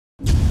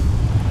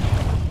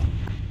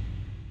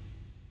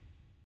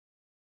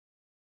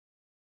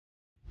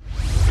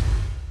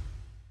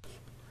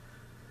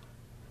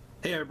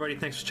Hey everybody,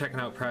 thanks for checking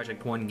out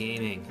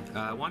Projectonegaming.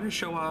 I wanted to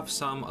show off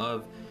some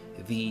of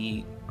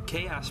the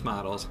chaos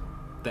models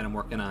that I'm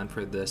working on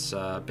for this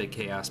big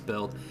chaos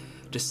build.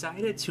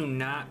 Decided to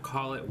not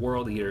call it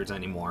World Eaters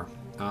anymore.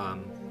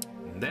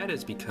 That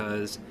is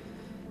because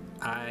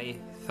I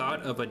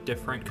thought of a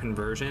different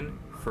conversion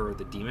for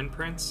the Demon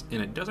Prince,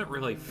 and it doesn't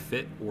really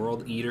fit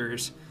World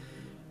Eaters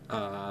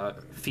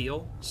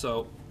feel.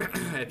 So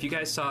if you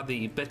guys saw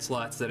the bit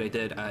slots that I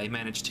did, I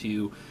managed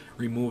to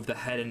remove the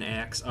head and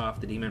axe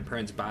off the Demon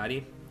Prince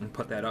body and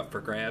put that up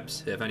for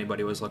grabs if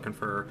anybody was looking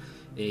for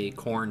a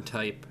corn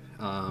type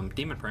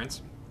Demon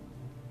Prince.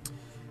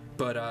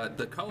 But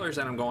the colors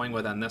that I'm going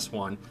with on this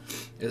one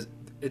is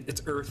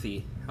it's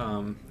earthy.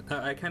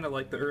 I kind of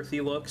like the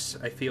earthy looks.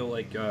 I feel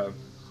like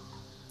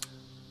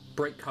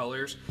bright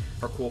colors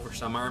are cool for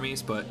some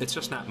armies, but it's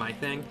just not my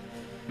thing.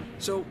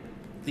 So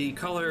the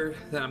color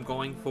that I'm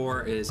going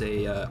for is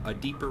a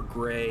deeper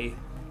gray,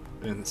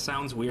 and it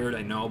sounds weird,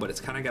 I know, but it's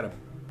kind of got a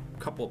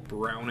couple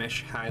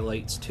brownish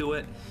highlights to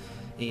it,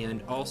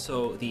 and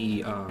also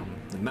the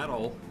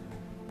metal,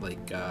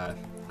 like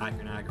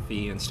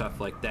iconography and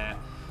stuff like that,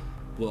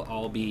 will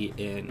all be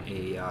in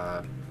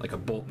a like a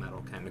bolt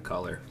metal kind of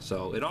color.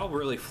 So it all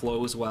really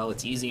flows well.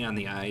 It's easy on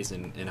the eyes,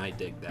 and I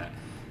dig that.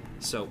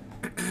 So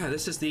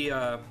this is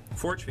the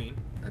Forge Fiend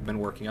I've been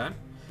working on.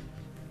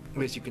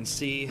 As you can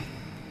see,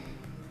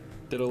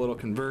 did a little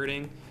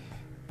converting,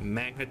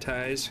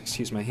 magnetize,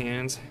 excuse my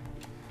hands,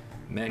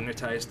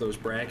 magnetize those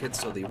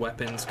brackets so the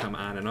weapons come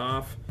on and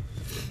off.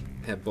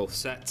 Have both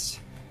sets.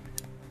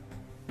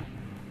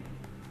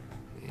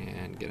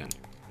 And get in.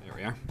 There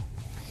we are.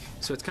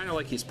 So it's kind of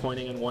like he's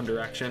pointing in one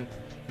direction,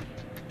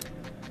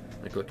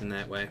 like looking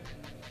that way.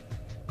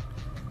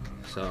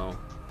 So,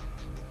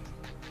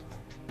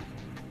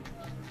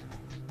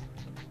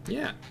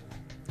 yeah,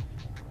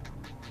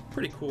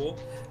 pretty cool.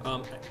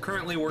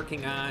 Currently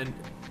working on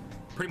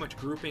pretty much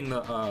grouping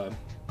the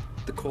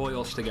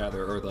coils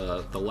together, or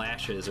the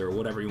lashes, or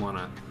whatever you want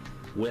to,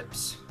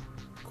 whips,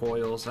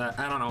 coils,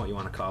 I don't know what you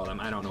want to call them,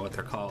 I don't know what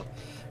they're called,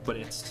 but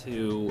it's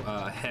to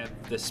have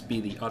this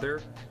be the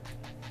other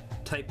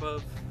type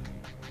of,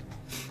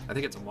 I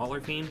think it's a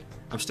Mauler Fiend.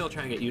 I'm still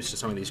trying to get used to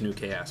some of these new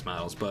Chaos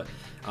models, but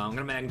I'm going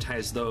to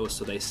magnetize those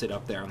so they sit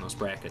up there on those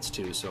brackets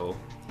too, so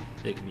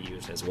they can be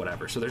used as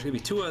whatever. So there's going to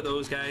be two of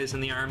those guys in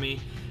the army.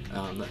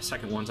 The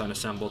second one's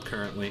unassembled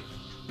currently.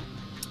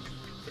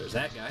 There's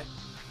that guy.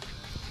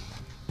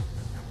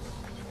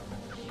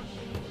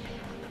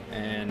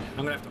 And I'm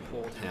gonna have to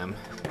hold him,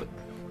 but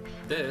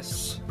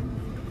this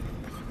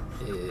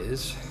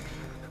is,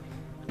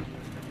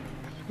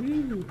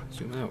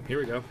 zoom out, here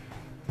we go,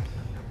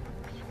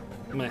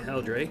 my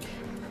Helldrake.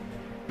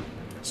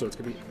 So it's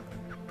gonna be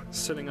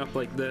sitting up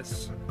like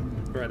this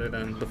rather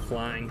than the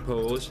flying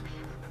pose.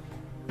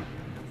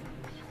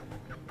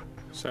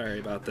 Sorry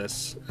about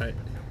this, I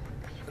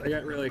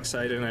got really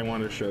excited and I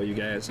wanted to show you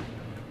guys.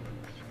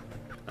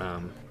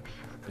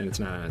 And it's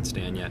not on its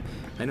stand yet.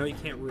 I know you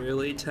can't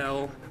really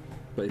tell,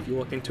 but if you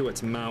look into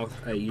its mouth,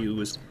 I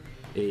used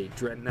a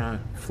Dreadnought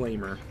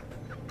Flamer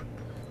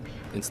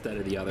instead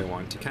of the other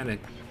one to kind of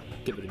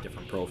give it a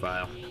different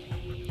profile.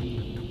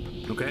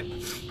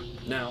 Okay,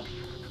 now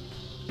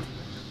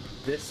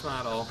this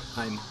model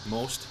I'm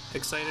most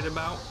excited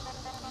about.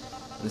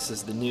 This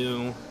is the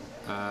new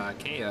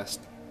Chaos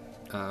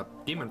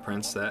Demon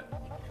Prince that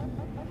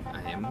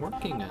I am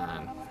working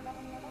on.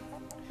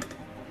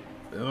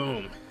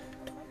 Boom.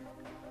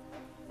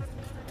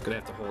 Gonna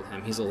have to hold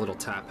him. He's a little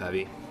top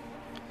heavy.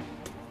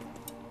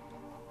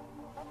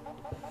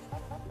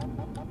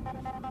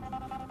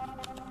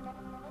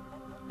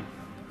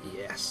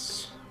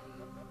 Yes.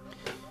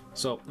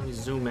 So let me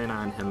zoom in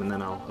on him and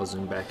then I'll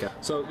zoom back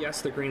out. So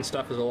yes, the green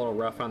stuff is a little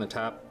rough on the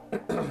top.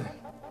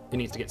 It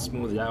needs to get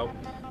smoothed out,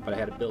 but I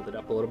had to build it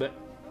up a little bit.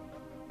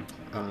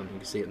 You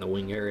can see it in the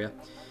wing area.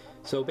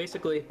 So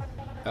basically,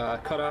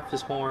 cut off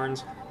his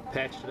horns,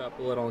 patched it up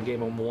a little, and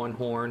gave him one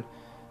horn,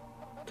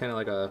 kind of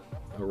like a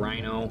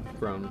rhino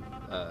from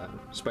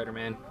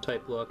Spider-Man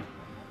type look.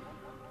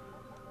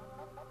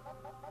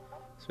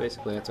 So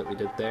basically that's what we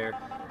did there.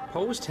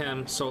 Posed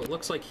him so it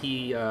looks like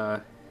he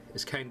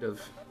is kind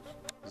of,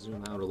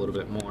 zoom out a little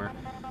bit more,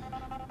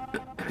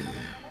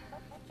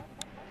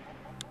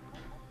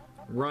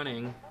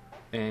 running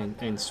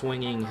and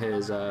swinging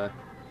his,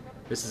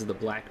 this is the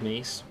Black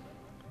Mace.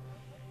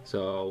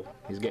 So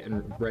he's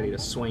getting ready to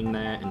swing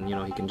that, and you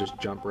know, he can just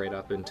jump right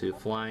up into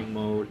flying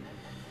mode.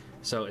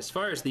 So as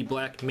far as the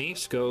Black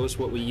Mace goes,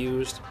 what we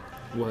used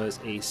was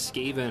a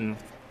Skaven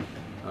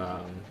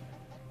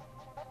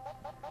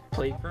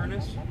plate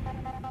furnace.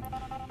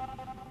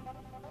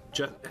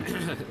 Just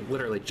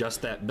literally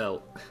just that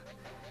belt,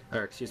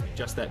 or excuse me,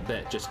 just that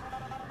bit. Just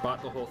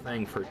bought the whole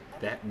thing for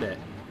that bit.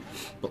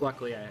 But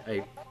luckily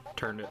I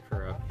turned it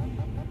for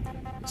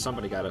a,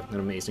 somebody got an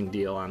amazing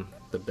deal on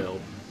the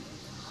build.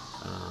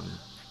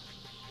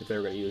 If they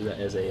were going to use it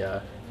as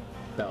a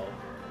bell,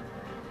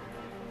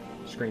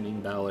 screaming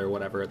bell or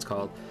whatever it's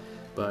called.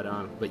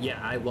 But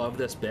yeah, I love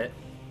this bit.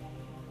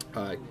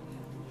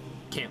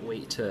 Can't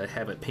wait to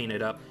have it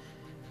painted up.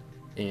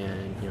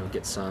 and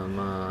get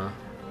some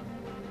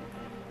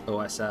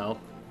OSL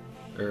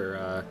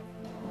or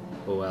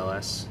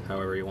OLS,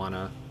 however you want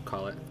to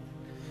call it.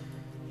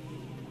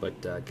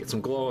 But get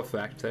some glow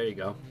effect. There you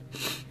go.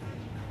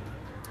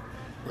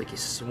 Like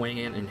he's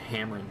swinging and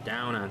hammering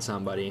down on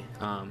somebody.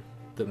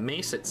 The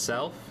mace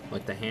itself,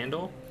 like the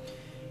handle,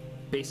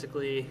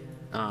 basically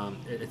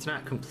it's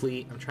not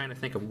complete. I'm trying to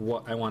think of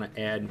what I want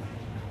to add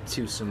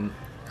to some,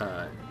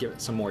 give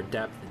it some more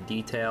depth and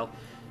detail.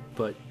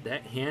 But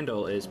that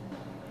handle is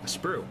a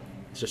sprue.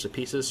 It's just a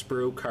piece of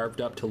sprue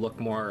carved up to look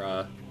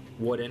more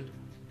wooden.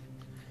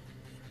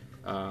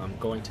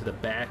 Going to the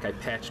back, I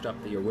patched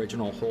up the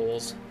original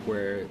holes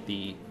where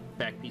the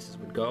back pieces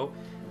would go,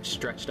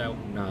 stretched out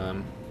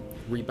and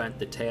rebent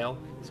the tail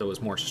so it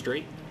was more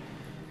straight.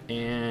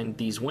 And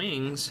these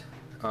wings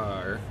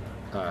are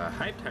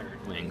hive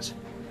tyrant wings,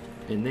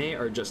 and they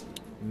are just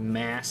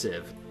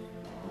massive.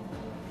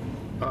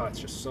 Oh, it's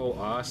just so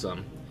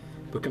awesome.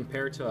 But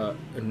compared to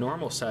a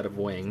normal set of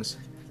wings,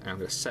 I'm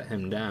going to set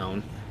him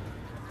down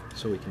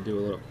so we can do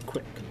a little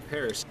quick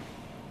comparison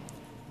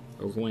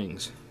of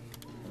wings.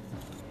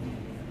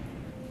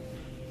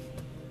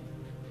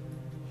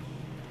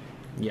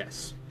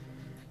 Yes,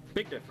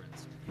 big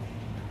difference.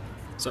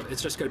 So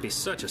it's just going to be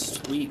such a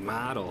sweet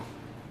model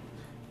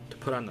to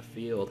put on the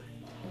field.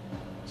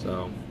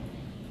 So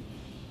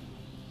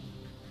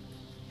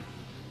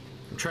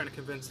I'm trying to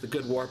convince the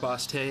good War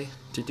Boss Tay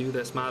to do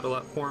this model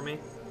up for me.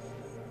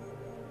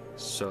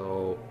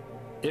 So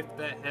if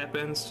that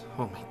happens,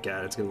 oh my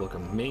god, it's going to look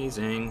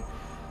amazing.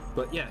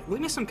 But yeah,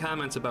 leave me some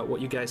comments about what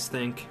you guys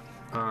think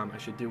I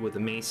should do with the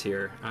mace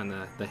here on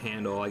the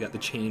handle. I got the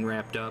chain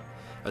wrapped up.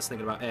 I was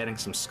thinking about adding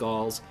some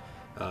skulls,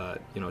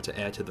 to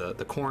add to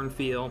the corn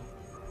feel.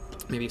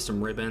 Maybe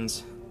some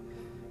ribbons,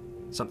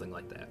 something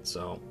like that.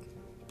 So,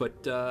 but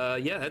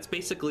yeah, that's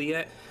basically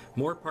it.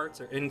 More parts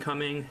are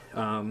incoming.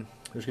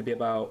 There's gonna be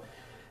about,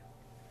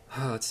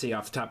 let's see,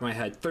 off the top of my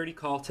head, 30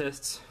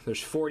 cultists.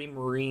 There's 40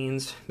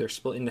 marines. They're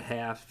split into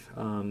half.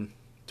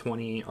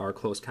 20 are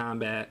close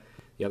combat.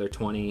 The other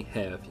 20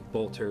 have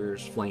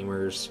bolters,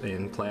 flamers,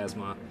 and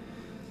plasma.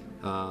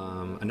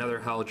 Another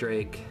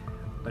Helldrake,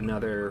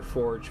 another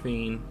Forge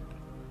Fiend.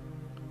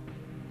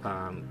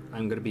 I'm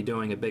going to be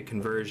doing a big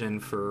conversion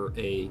for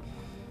a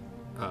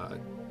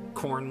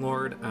Corn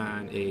Lord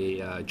on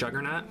a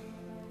Juggernaut,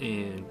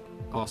 and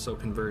also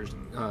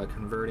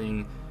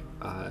converting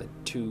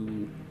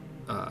 2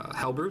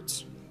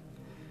 Hellbrutes.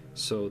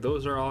 So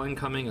those are all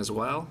incoming as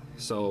well.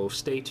 So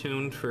stay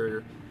tuned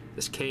for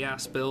this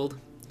Chaos build.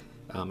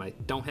 I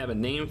don't have a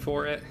name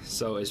for it,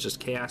 so it's just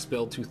Chaos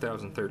Build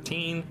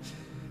 2013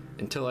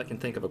 until I can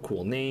think of a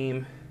cool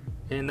name.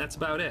 And that's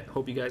about it.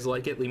 Hope you guys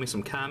like it. Leave me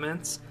some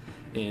comments.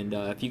 And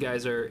if you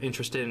guys are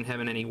interested in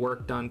having any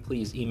work done,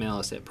 please email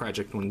us at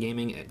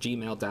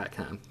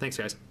projectonegaming@gmail.com. Thanks,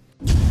 guys.